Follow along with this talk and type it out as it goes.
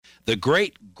The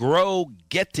Great Grow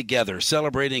Get-Together,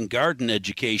 celebrating garden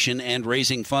education and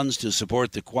raising funds to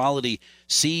support the quality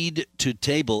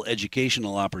seed-to-table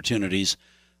educational opportunities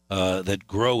that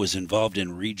Grow is involved in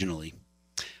regionally.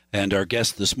 And our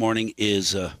guest this morning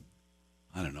is, I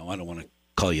don't want to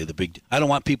call you I don't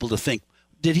want people to think,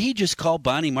 did he just call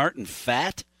Bonnie Martin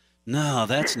fat? No,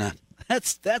 that's not.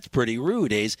 That's pretty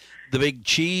rude, Ace. The big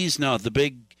cheese, no, the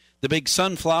big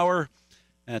sunflower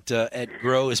at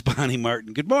Grow is Bonnie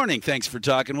Martin. Good morning. Thanks for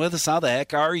talking with us. How the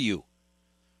heck are you?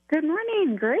 Good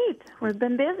morning. Great. We've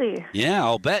been busy. Yeah,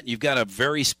 I'll bet. You've got a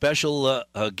very special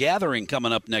gathering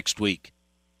coming up next week.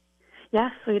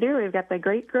 Yes, we do. We've got the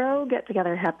Great Grow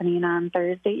Get-Together happening on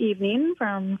Thursday evening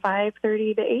from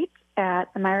 5:30 to 8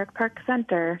 at the Myrick Park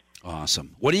Center.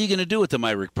 Awesome. What are you going to do at the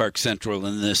Myrick Park Central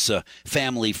in this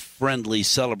family-friendly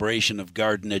celebration of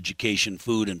garden education,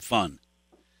 food, and fun?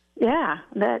 Yeah,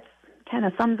 that kind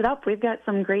of sums it up. We've got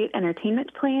some great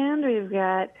entertainment planned. We've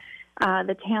got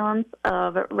the talents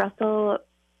of Russell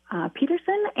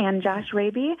Peterson and Josh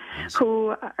Raby,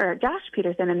 Josh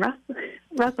Peterson and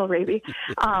Russell Raby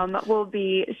will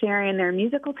be sharing their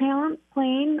musical talents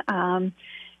playing,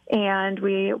 and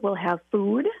we will have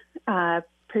food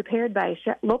prepared by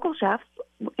local chefs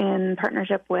in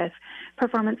partnership with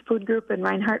Performance Food Group and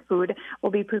Reinhardt Food.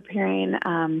 We'll be preparing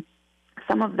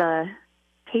some of the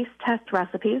taste test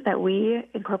recipes that we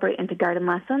incorporate into garden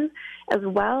lessons, as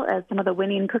well as some of the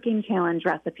winning cooking challenge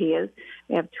recipes.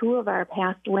 We have two of our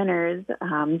past winners,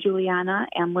 Juliana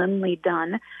and Lindley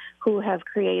Dunn, who have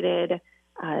created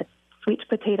a sweet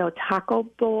potato taco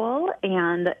bowl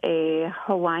and a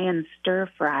Hawaiian stir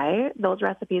fry. Those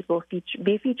recipes will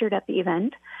be featured at the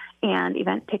event, and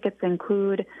event tickets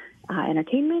include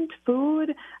entertainment,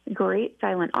 food, great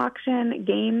silent auction,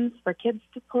 games for kids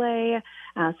to play.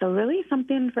 So really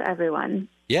something for everyone.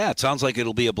 Yeah, it sounds like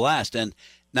it'll be a blast. And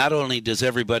not only does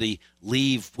everybody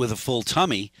leave with a full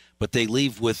tummy, but they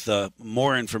leave with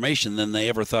more information than they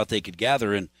ever thought they could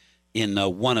gather in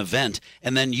one event.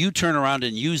 And then you turn around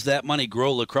and use that money,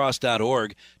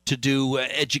 growlacrosse.org, to do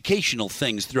educational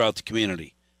things throughout the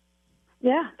community.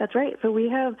 Yeah, that's right. So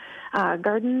we have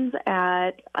gardens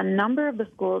at a number of the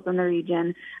schools in the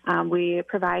region. We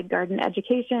provide garden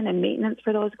education and maintenance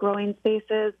for those growing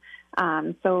spaces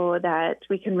so that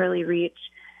we can really reach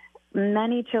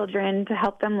many children to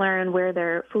help them learn where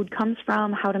their food comes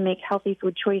from, how to make healthy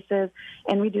food choices.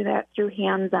 And we do that through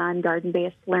hands-on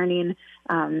garden-based learning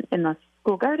in the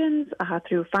school gardens,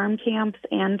 through farm camps,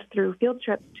 and through field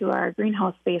trips to our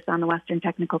greenhouse space on the Western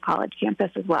Technical College campus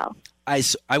as well.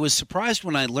 I was surprised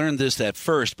when I learned this at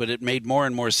first, but it made more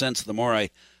and more sense the more I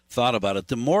thought about it.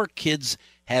 The more kids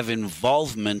have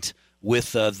involvement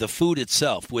with the food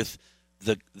itself, with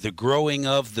the growing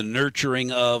of, the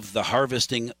nurturing of, the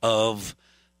harvesting of,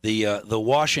 the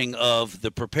washing of,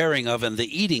 the preparing of, and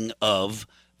the eating of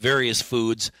various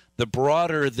foods, the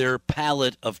broader their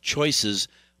palette of choices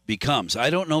becomes. I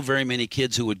don't know very many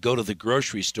kids who would go to the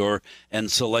grocery store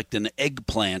and select an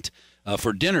eggplant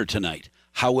for dinner tonight.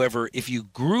 However, if you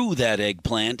grew that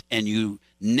eggplant and you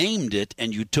named it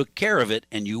and you took care of it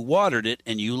and you watered it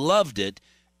and you loved it,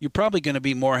 you're probably going to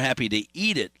be more happy to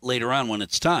eat it later on when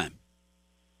it's time.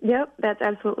 Yep, that's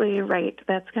absolutely right.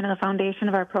 That's kind of the foundation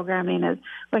of our programming is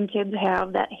when kids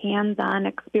have that hands-on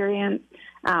experience,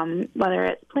 whether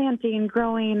it's planting,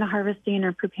 growing, harvesting,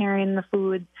 or preparing the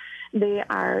foods, they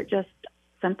are just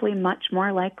simply much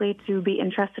more likely to be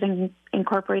interested in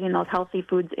incorporating those healthy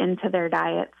foods into their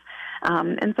diets.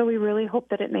 And so we really hope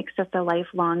that it makes just a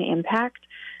lifelong impact.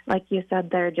 Like you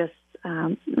said, they're just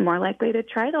more likely to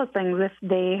try those things if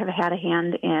they have had a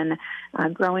hand in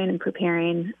growing and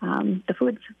preparing the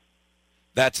foods.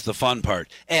 That's the fun part.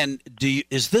 And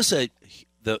is this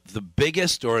the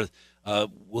biggest, or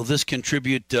will this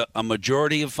contribute a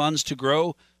majority of funds to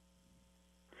Grow?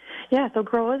 Yeah, so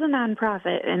Grow is a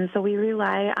nonprofit, and so we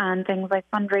rely on things like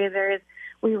fundraisers.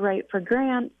 We write for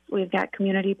grants. We've got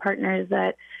community partners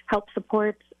that help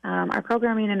support our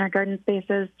programming in our garden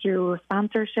spaces through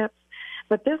sponsorships.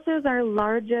 But this is our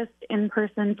largest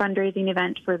in-person fundraising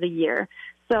event for the year.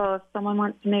 So if someone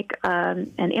wants to make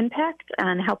an impact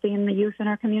on helping the youth in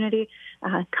our community,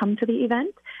 come to the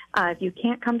event. If you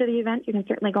can't come to the event, you can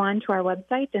certainly go on to our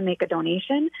website and make a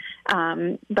donation.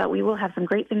 But we will have some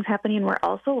great things happening. We're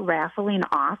also raffling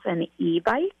off an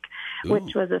e-bike,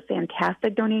 which was a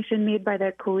fantastic donation made by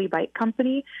the Cooley Bike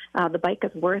Company. The bike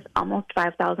is worth almost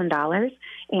 $5,000,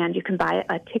 and you can buy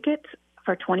a ticket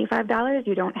for $25.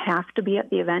 You don't have to be at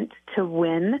the event to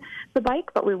win the bike,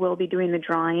 but we will be doing the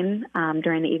drawing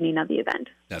during the evening of the event.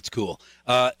 That's cool.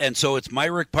 And so it's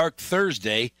Myrick Park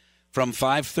Thursday from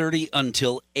 5:30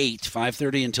 until 8.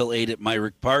 5:30 until 8 at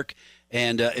Myrick Park.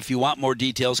 And if you want more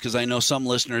details, because I know some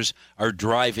listeners are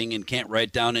driving and can't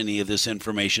write down any of this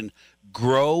information,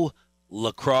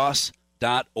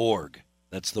 growlacrosse.org.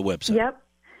 That's the website. Yep.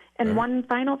 And one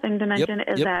final thing to mention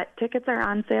is that tickets are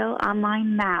on sale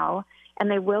online now,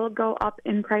 and they will go up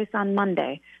in price on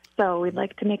Monday. So we'd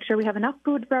like to make sure we have enough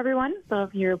food for everyone. So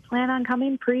if you plan on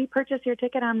coming, pre-purchase your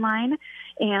ticket online,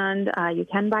 and you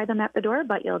can buy them at the door,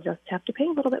 but you'll just have to pay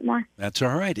a little bit more. That's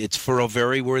all right. It's for a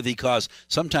very worthy cause.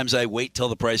 Sometimes I wait till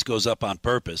the price goes up on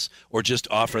purpose or just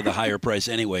offer the higher price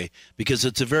anyway because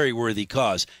it's a very worthy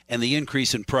cause, and the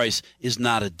increase in price is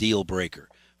not a deal breaker,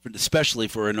 especially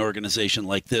for an organization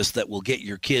like this that will get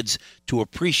your kids to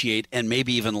appreciate and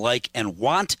maybe even like and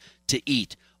want to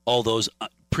eat all those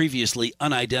previously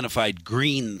unidentified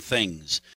green things